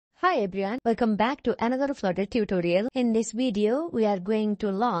Hi everyone, welcome back to another Flutter tutorial. In this video, we are going to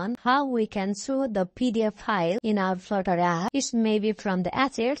learn how we can show the PDF file in our Flutter app. It may be from the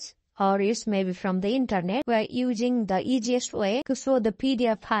assets or it may be from the internet. We are using the easiest way to show the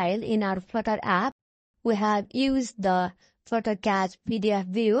PDF file in our Flutter app. We have used the Flutter PDF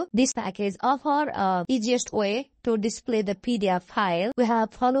view. This package offers easiest way to display the PDF file. We have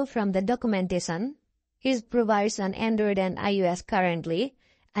followed from the documentation. It provides on Android and iOS currently,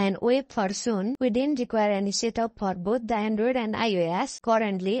 and wait for soon. We didn't require any setup for both the Android and iOS.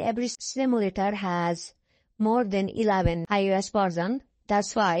 Currently, every simulator has more than 11 iOS versions.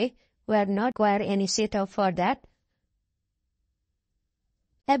 That's why we are not require any setup for that.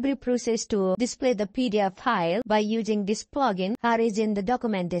 Every process to display the PDF file by using this plugin is in the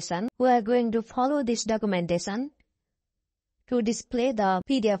documentation. We are going to follow this documentation. To display the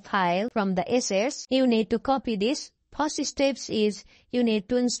PDF file from the assets, you need to copy this. First steps is you need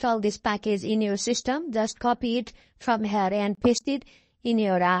to install this package in your system. Just copy it from here and paste it in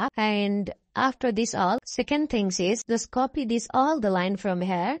your app. And after this all, second things is just copy this all the line from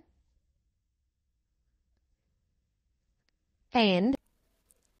here. And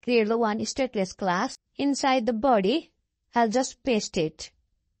create the one stateless class. Inside the body, I'll just paste it.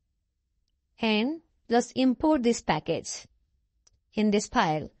 And just import this package in this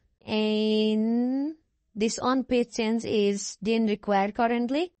file. And this on-page change is didn't require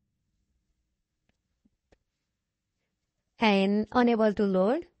currently and unable to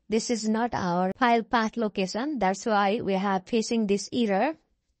load. This is not our file path location. That's why we are facing this error.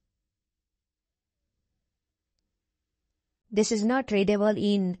 This is not readable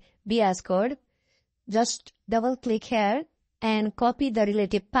in VS Code. Just double click here and copy the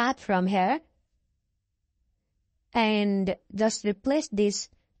relative path from here. And just replace this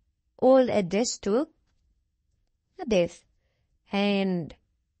old address to this, and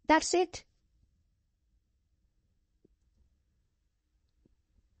that's it.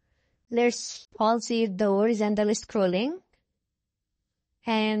 Let's see the horizontal scrolling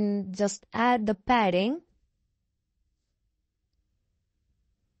and just add the padding,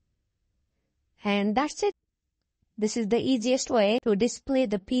 and that's it. This is the easiest way to display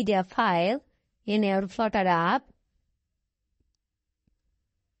the PDF file in your Flutter app.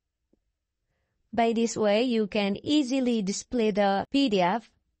 By this way, you can easily display the PDF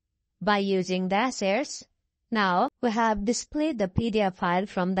by using the assets. Now, we have displayed the PDF file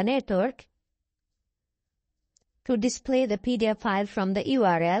from the network. To display the PDF file from the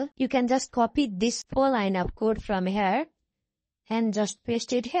URL, you can just copy this whole line of code from here and just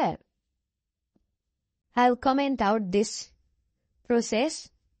paste it here. I'll comment out this process.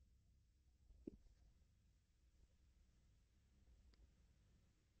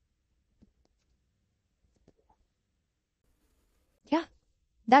 Yeah,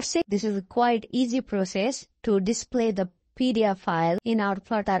 that's it. This is a quite easy process to display the PDF file in our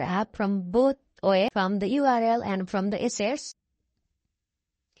Flutter app from both ways, from the URL and from the assets.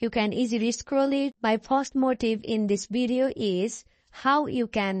 You can easily scroll it. My first motive in this video is how you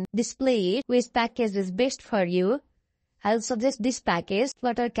can display it, which package is best for you. I'll suggest this package,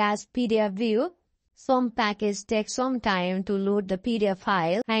 Flutter PDF view. Some packages take some time to load the PDF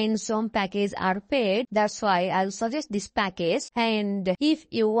file and some packages are paid. That's why I'll suggest this package. And if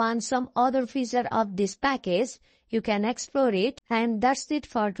you want some other feature of this package, you can explore it. And that's it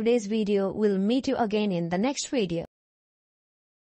for today's video. We'll meet you again in the next video.